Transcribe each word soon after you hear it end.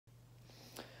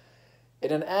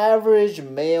In an average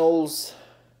male's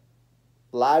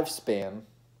lifespan,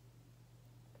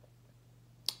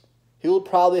 he will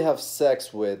probably have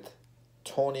sex with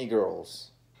 20 girls,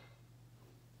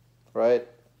 right?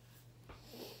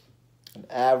 An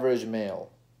average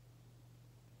male,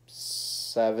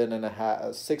 7.5,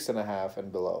 6.5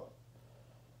 and below.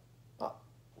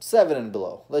 7 and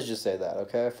below. Let's just say that,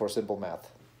 okay, for simple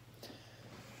math.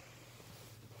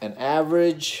 An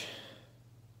average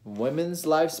women's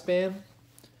lifespan,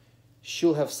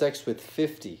 she'll have sex with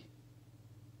 50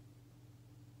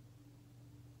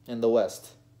 in the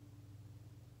West.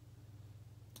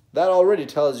 That already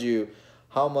tells you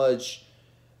how much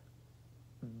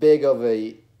big of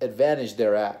a advantage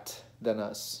they're at than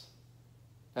us.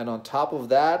 And on top of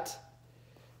that,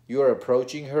 you're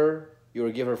approaching her,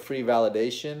 you're giving her free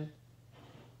validation,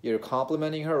 you're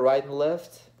complimenting her right and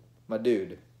left. My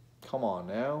dude, come on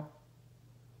now.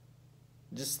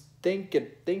 Just think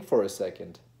for a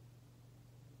second.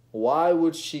 Why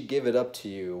would she give it up to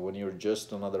you when you're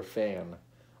just another fan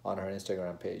on her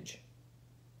Instagram page?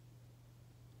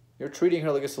 You're treating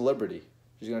her like a celebrity.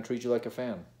 She's going to treat you like a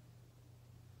fan.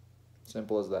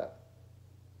 Simple as that.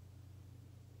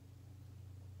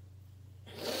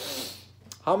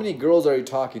 How many girls are you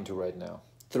talking to right now?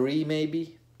 3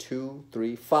 maybe? 2,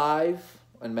 3, 5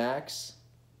 and max?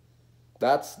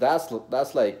 That's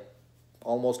like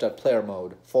almost at player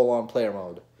mode, full-on player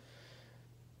mode.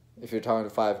 If you're talking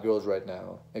to 5 girls right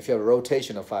now. If you have a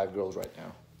rotation of 5 girls right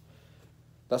now.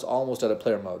 That's almost at a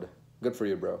player mode. Good for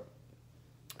you, bro.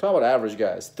 Talk about average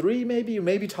guys. 3 maybe, you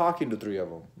may be talking to 3 of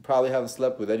them. Probably haven't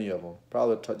slept with any of them.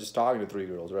 Probably just talking to 3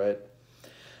 girls, right?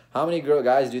 How many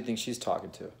guys do you think she's talking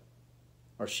to?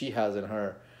 Or she has in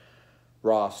her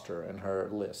roster, in her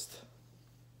list?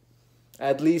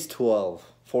 At least 12.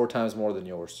 4 times more than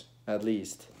yours. At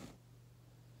least.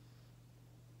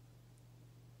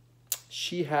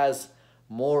 She has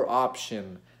more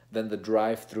option than the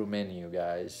drive-thru menu,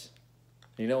 guys.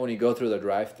 You know when you go through the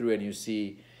drive-thru and you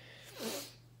see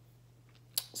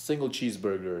single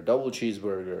cheeseburger, double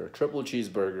cheeseburger, triple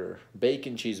cheeseburger,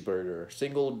 bacon cheeseburger,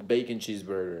 single bacon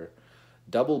cheeseburger,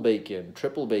 double bacon,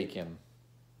 triple bacon,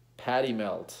 patty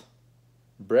melt,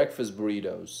 breakfast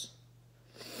burritos,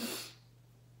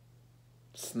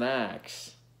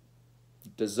 snacks,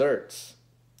 desserts.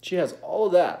 She has all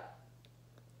of that.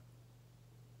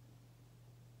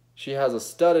 She has a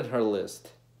stud in her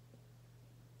list.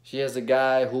 She has a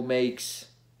guy who makes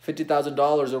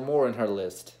 $50,000 or more in her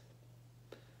list.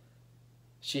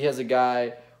 She has a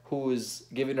guy who is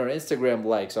giving her Instagram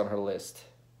likes on her list,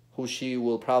 who she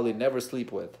will probably never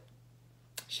sleep with.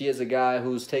 She has a guy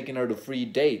who's taking her to free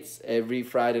dates every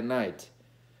Friday night.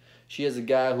 She has a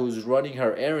guy who's running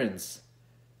her errands,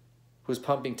 who's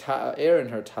pumping air in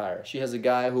her tire. She has a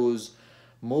guy who's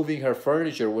moving her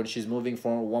furniture when she's moving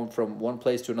from one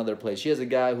place to another place. She has a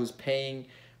guy who's paying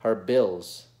her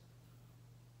bills.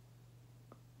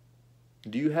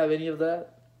 Do you have any of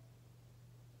that?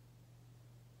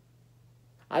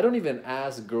 I don't even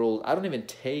ask girls, I don't even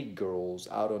take girls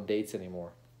out on dates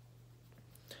anymore.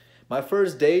 My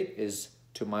first date is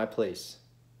to my place.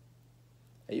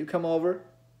 Hey, you come over,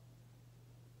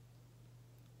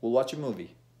 we'll watch a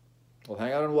movie. We'll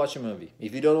hang out and watch a movie.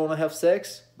 If you don't want to have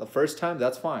sex the first time,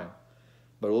 that's fine.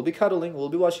 But we'll be cuddling, we'll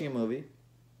be watching a movie.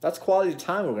 That's quality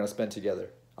time we're going to spend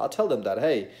together. I'll tell them that,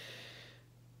 hey,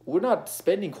 we're not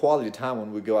spending quality time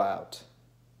when we go out.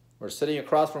 We're sitting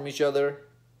across from each other,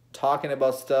 talking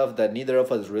about stuff that neither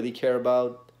of us really care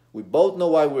about. We both know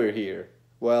why we're here.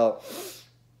 Well,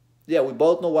 yeah, we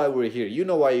both know why we're here. You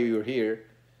know why you're here.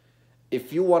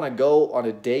 If you want to go on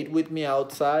a date with me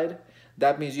outside,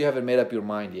 that means you haven't made up your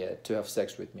mind yet to have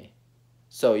sex with me.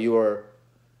 So you're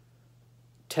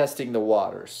testing the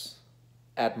waters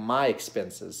at my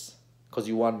expenses because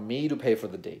you want me to pay for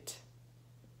the date,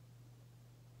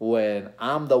 when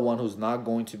I'm the one who's not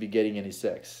going to be getting any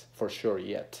sex for sure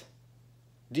yet.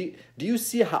 Do you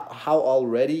see how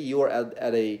already you are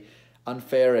at a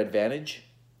unfair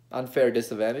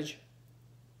disadvantage?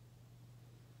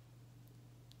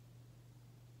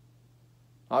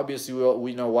 Obviously,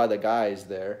 we know why the guy is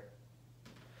there.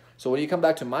 So when you come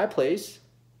back to my place,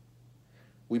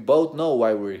 we both know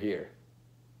why we're here,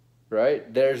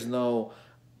 right? There's no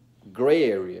gray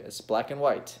area. It's black and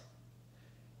white.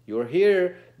 You're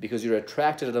here because you're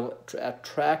attracted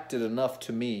enough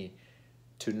to me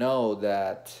to know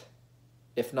that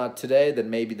if not today, then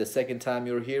maybe the second time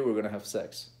you're here, we're going to have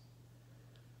sex.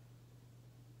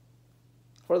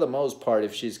 For the most part,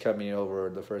 if she's coming over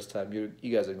the first time, you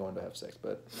guys are going to have sex,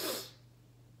 but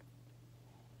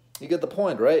you get the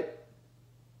point, right?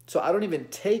 So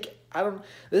this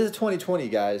is 2020,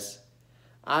 guys.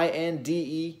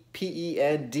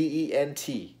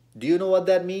 Independent. Do you know what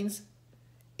that means?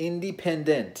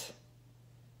 Independent.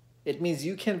 It means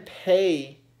you can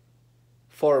pay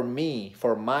for me,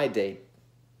 for my date.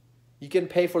 You can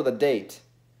pay for the date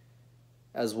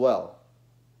as well.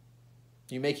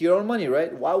 You make your own money,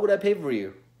 right? Why would I pay for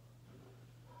you?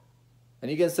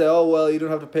 And you can say, oh, well, you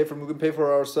don't have to pay for me. We can pay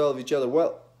for ourselves, each other.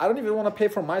 Well, I don't even want to pay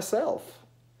for myself.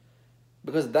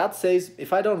 Because that saves,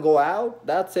 if I don't go out,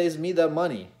 that saves me that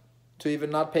money to even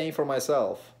not paying for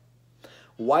myself.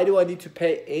 Why do I need to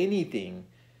pay anything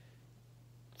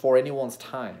for anyone's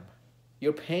time?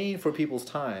 You're paying for people's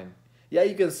time. Yeah,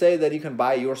 you can say that you can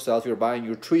buy yourself,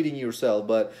 you're treating yourself,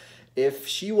 but if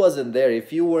she wasn't there,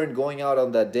 if you weren't going out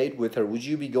on that date with her, would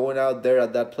you be going out there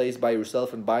at that place by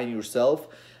yourself and buying yourself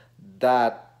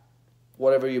that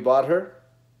whatever you bought her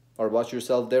or bought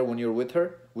yourself there when you're with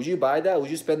her? Would you buy that? Would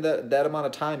you spend that amount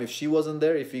of time if she wasn't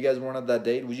there, if you guys weren't at that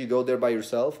date? Would you go there by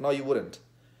yourself? No, you wouldn't.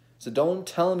 So don't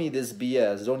tell me this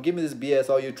BS. Don't give me this BS,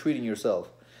 oh, you're treating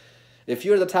yourself. If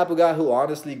you're the type of guy who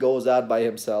honestly goes out by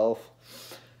himself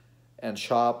and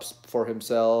shops for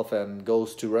himself and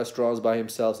goes to restaurants by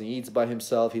himself and eats by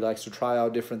himself, he likes to try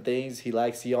out different things,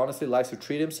 he honestly likes to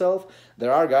treat himself,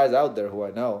 there are guys out there who I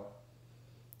know,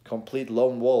 complete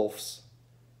lone wolves,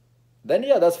 then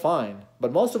yeah, that's fine.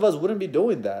 But most of us wouldn't be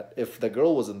doing that if the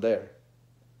girl wasn't there.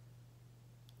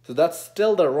 So that's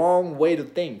still the wrong way to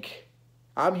think.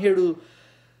 I'm here to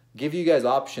give you guys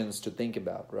options to think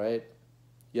about, right?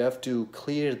 You have to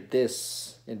clear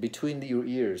this in between your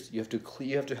ears. You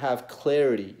have to have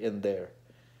clarity in there.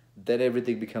 Then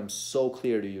everything becomes so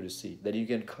clear to you to see that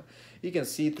you can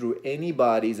see through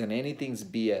anybody's and anything's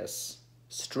BS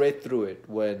straight through it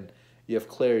when you have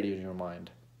clarity in your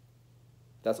mind.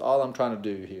 That's all I'm trying to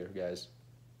do here, guys.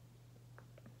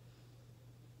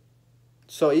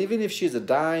 So even if she's a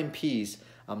dime piece,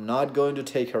 I'm not going to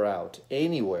take her out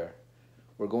anywhere.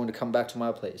 We're going to come back to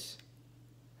my place.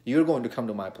 You're going to come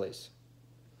to my place.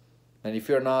 And if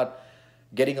you're not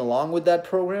getting along with that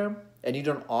program and you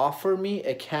don't offer me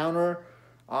a counter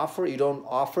offer, you don't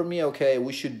offer me, okay,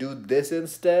 we should do this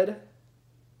instead,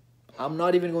 I'm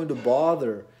not even going to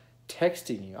bother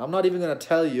texting you. I'm not even going to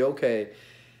tell you, okay,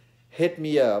 hit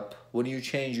me up when you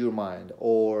change your mind,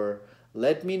 or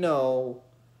let me know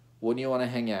when you want to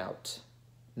hang out.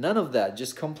 None of that,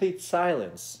 just complete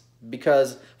silence.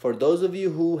 Because for those of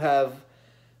you who have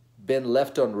been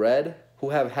left on red, who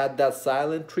have had that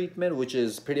silent treatment, which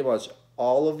is pretty much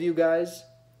all of you guys,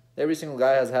 every single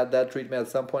guy has had that treatment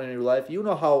at some point in your life, you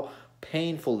know how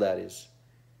painful that is.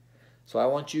 So I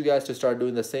want you guys to start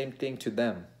doing the same thing to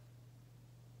them.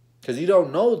 Because you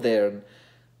don't know there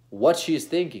what she's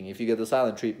thinking if you get the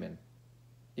silent treatment.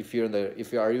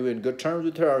 Are you in good terms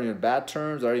with her? Are you in bad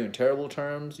terms? Are you in terrible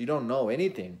terms? You don't know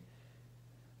anything.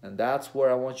 And that's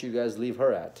where I want you guys to leave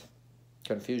her at.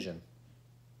 Confusion.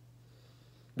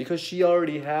 Because she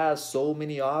already has so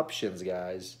many options,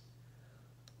 guys.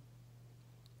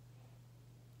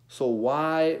 So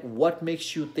what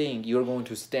makes you think you're going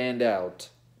to stand out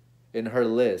in her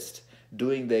list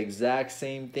doing the exact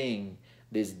same thing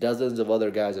these dozens of other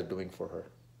guys are doing for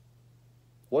her?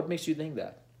 What makes you think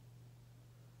that?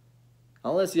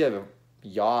 Unless you have a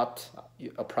yacht,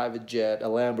 a private jet, a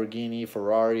Lamborghini,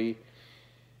 Ferrari,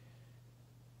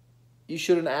 you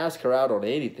shouldn't ask her out on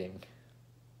anything.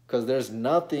 Because there's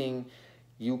nothing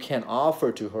you can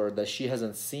offer to her that she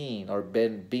hasn't seen or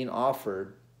been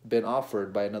offered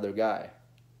by another guy.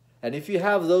 And if you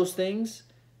have those things,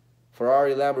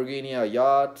 Ferrari, Lamborghini, a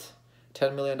yacht,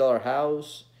 $10 million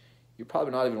house, you're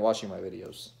probably not even watching my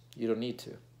videos. You don't need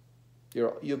to.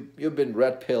 You've been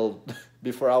red pilled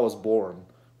before I was born,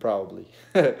 probably.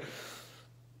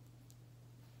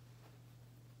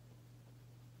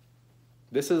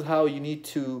 This is how you need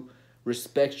to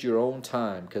respect your own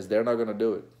time, because they're not going to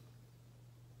do it.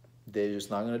 They're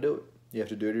just not going to do it. You have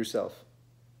to do it yourself.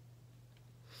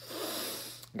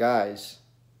 Guys,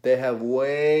 they have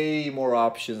way more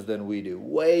options than we do.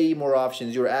 Way more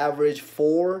options. Your average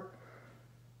 4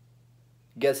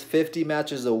 gets 50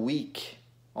 matches a week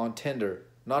on Tinder.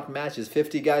 Not matches,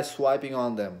 50 guys swiping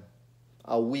on them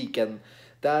a week. And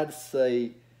that's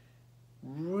a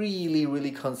really,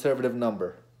 really conservative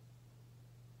number.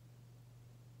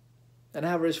 An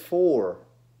average 4.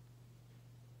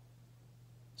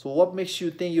 So what makes you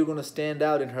think you're going to stand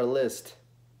out in her list?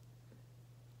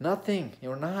 Nothing.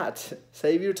 You're not.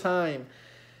 Save your time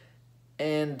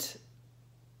and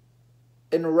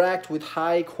interact with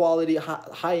high quality,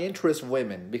 high interest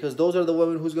women, because those are the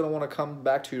women who's going to want to come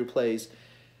back to your place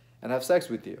and have sex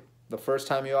with you the first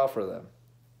time you offer them.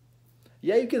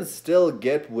 Yeah, you can still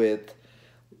get with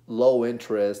low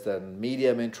interest and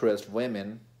medium interest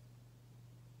women.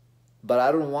 But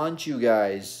I don't want you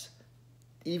guys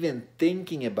even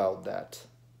thinking about that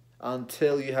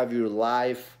until you have your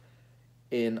life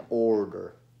in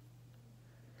order.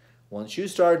 Once you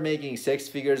start making 6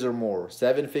 figures or more,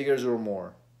 7 figures or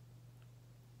more,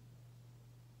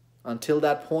 until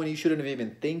that point you shouldn't have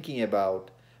even thinking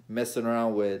about messing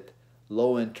around with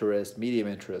low interest, medium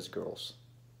interest girls.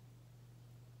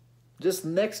 Just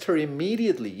next her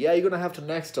immediately. Yeah, you're gonna have to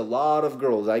next a lot of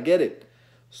girls. I get it.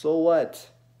 So what?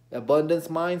 Abundance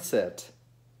mindset.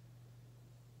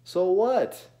 So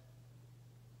what?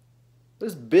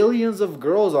 There's billions of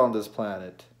girls on this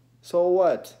planet. So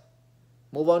what?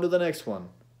 Move on to the next one.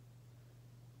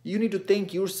 You need to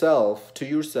think to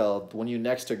yourself when you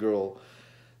next a girl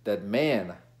that,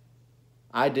 man,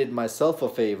 I did myself a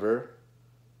favor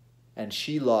and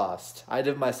she lost. I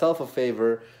did myself a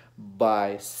favor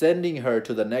by sending her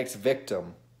to the next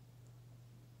victim.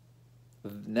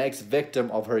 The next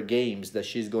victim of her games that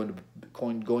she's going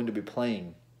to be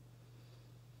playing.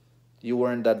 You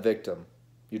weren't that victim.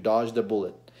 You dodged the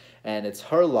bullet. And it's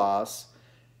her loss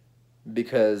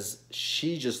because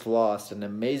she just lost an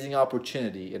amazing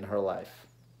opportunity in her life.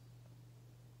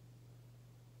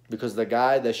 Because the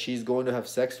guy that she's going to have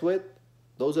sex with,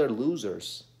 those are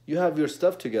losers. You have your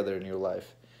stuff together in your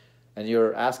life. And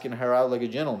you're asking her out like a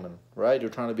gentleman, right? You're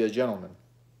trying to be a gentleman.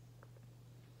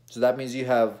 So that means you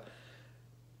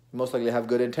most likely have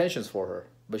good intentions for her.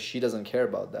 But she doesn't care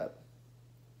about that.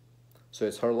 So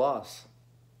it's her loss.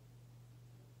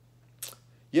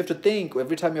 You have to think,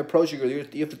 every time you approach a girl, you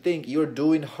have to think you're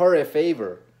doing her a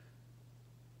favor.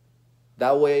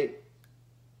 That way,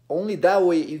 only that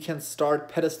way you can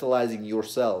start pedestalizing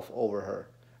yourself over her.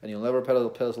 And you'll never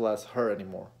pedestalize her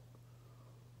anymore.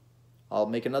 I'll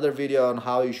make another video on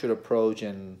how you should approach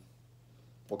and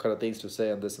what kind of things to say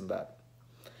and this and that.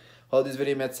 Hope this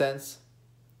video made sense.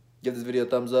 Give this video a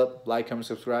thumbs up, like, comment,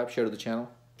 subscribe, share to the channel.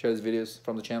 Share these videos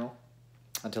from the channel.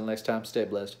 Until next time, stay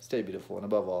blessed, stay beautiful, and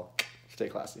above all, stay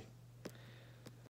classy.